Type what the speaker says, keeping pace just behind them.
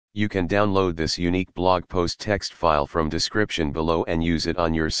You can download this unique blog post text file from description below and use it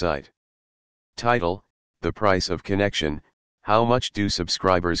on your site. Title: The Price of Connection. How much do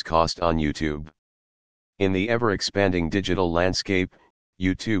subscribers cost on YouTube? In the ever-expanding digital landscape,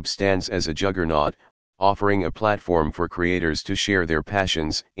 YouTube stands as a juggernaut, offering a platform for creators to share their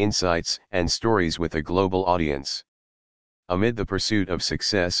passions, insights, and stories with a global audience. Amid the pursuit of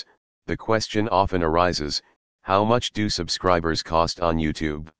success, the question often arises, how much do subscribers cost on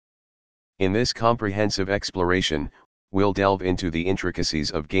YouTube? In this comprehensive exploration, we'll delve into the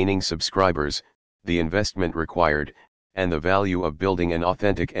intricacies of gaining subscribers, the investment required, and the value of building an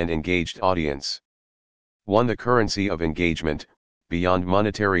authentic and engaged audience. 1. The currency of engagement, beyond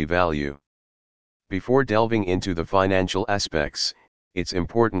monetary value. Before delving into the financial aspects, it's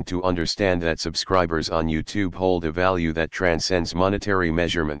important to understand that subscribers on YouTube hold a value that transcends monetary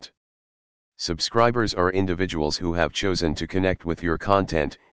measurement. Subscribers are individuals who have chosen to connect with your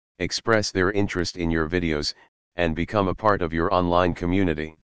content, express their interest in your videos, and become a part of your online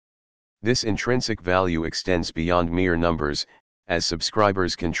community. This intrinsic value extends beyond mere numbers, as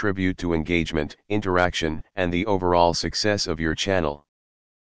subscribers contribute to engagement, interaction, and the overall success of your channel.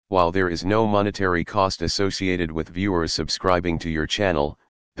 While there is no monetary cost associated with viewers subscribing to your channel,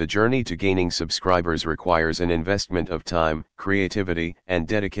 the journey to gaining subscribers requires an investment of time, creativity, and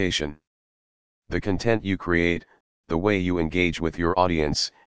dedication. The content you create, the way you engage with your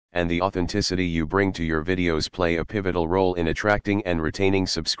audience, and the authenticity you bring to your videos play a pivotal role in attracting and retaining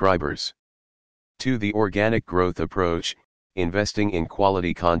subscribers. 2. The organic growth approach, investing in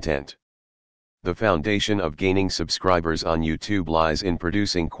quality content. The foundation of gaining subscribers on YouTube lies in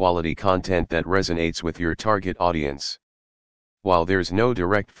producing quality content that resonates with your target audience. While there's no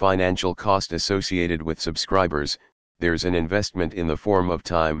direct financial cost associated with subscribers, there's an investment in the form of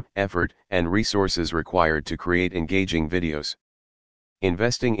time, effort, and resources required to create engaging videos.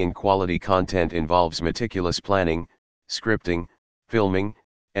 Investing in quality content involves meticulous planning, scripting, filming,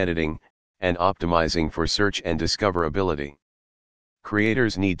 editing, and optimizing for search and discoverability.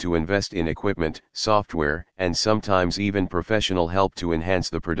 Creators need to invest in equipment, software, and sometimes even professional help to enhance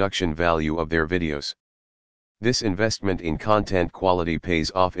the production value of their videos. This investment in content quality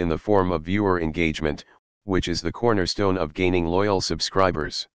pays off in the form of viewer engagement, which is the cornerstone of gaining loyal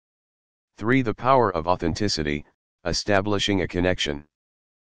subscribers. 3. The power of authenticity, establishing a connection.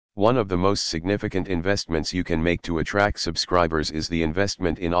 One of the most significant investments you can make to attract subscribers is the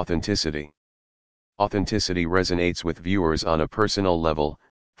investment in authenticity. Authenticity resonates with viewers on a personal level,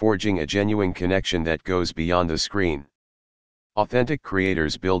 forging a genuine connection that goes beyond the screen. Authentic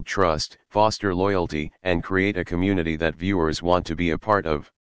creators build trust, foster loyalty, and create a community that viewers want to be a part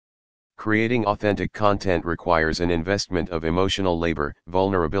of. Creating authentic content requires an investment of emotional labor,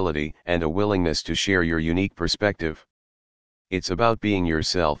 vulnerability, and a willingness to share your unique perspective. It's about being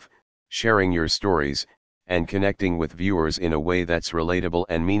yourself, sharing your stories, and connecting with viewers in a way that's relatable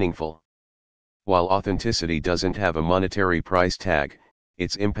and meaningful. While authenticity doesn't have a monetary price tag,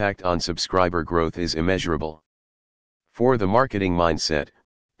 its impact on subscriber growth is immeasurable. 4. The marketing mindset,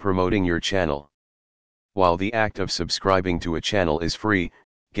 promoting your channel. While the act of subscribing to a channel is free,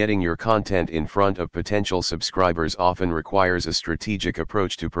 getting your content in front of potential subscribers often requires a strategic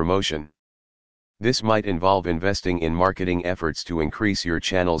approach to promotion. This might involve investing in marketing efforts to increase your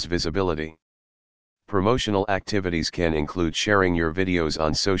channel's visibility. Promotional activities can include sharing your videos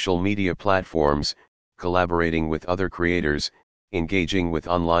on social media platforms, collaborating with other creators, engaging with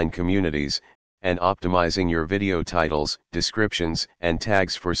online communities, and optimizing your video titles, descriptions, and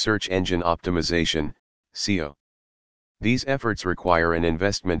tags for search engine optimization, SEO. These efforts require an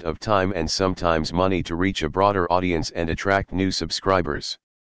investment of time and sometimes money to reach a broader audience and attract new subscribers.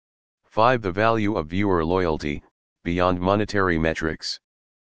 5. The value of viewer loyalty, beyond monetary metrics.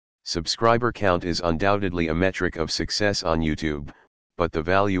 Subscriber count is undoubtedly a metric of success on YouTube, but the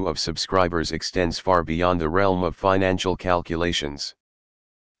value of subscribers extends far beyond the realm of financial calculations.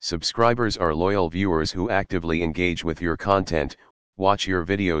 Subscribers are loyal viewers who actively engage with your content, watch your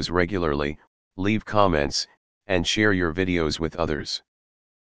videos regularly, leave comments, and share your videos with others.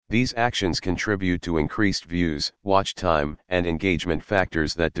 These actions contribute to increased views, watch time, and engagement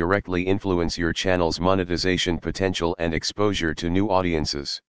factors that directly influence your channel's monetization potential and exposure to new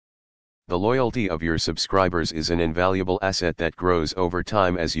audiences. The loyalty of your subscribers is an invaluable asset that grows over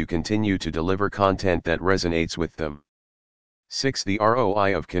time as you continue to deliver content that resonates with them. 6. The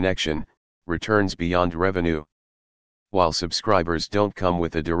ROI of connection, returns beyond revenue. While subscribers don't come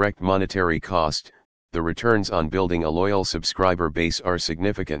with a direct monetary cost, the returns on building a loyal subscriber base are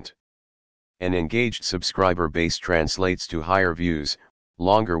significant. An engaged subscriber base translates to higher views,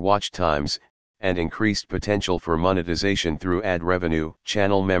 longer watch times, and increased potential for monetization through ad revenue,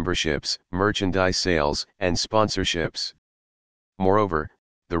 channel memberships, merchandise sales, and sponsorships. Moreover,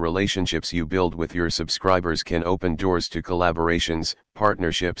 the relationships you build with your subscribers can open doors to collaborations,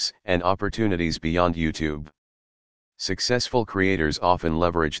 partnerships, and opportunities beyond YouTube. Successful creators often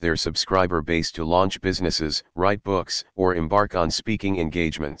leverage their subscriber base to launch businesses, write books, or embark on speaking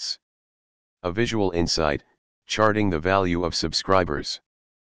engagements. A visual insight, charting the value of subscribers.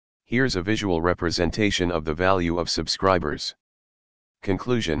 Here's a visual representation of the value of subscribers.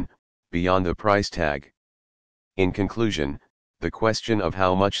 Conclusion, beyond the price tag. In conclusion, the question of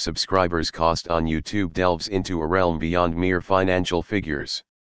how much subscribers cost on YouTube delves into a realm beyond mere financial figures.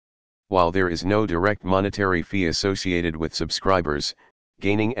 While there is no direct monetary fee associated with subscribers,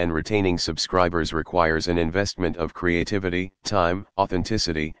 gaining and retaining subscribers requires an investment of creativity, time,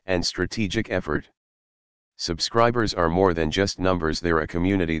 authenticity, and strategic effort. Subscribers are more than just numbers. They're a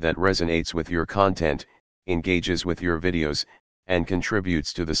community that resonates with your content, engages with your videos, and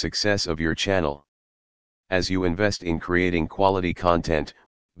contributes to the success of your channel. As you invest in creating quality content,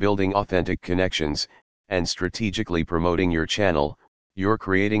 building authentic connections, and strategically promoting your channel, you're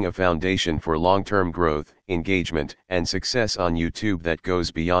creating a foundation for long-term growth, engagement, and success on YouTube that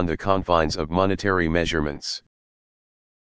goes beyond the confines of monetary measurements.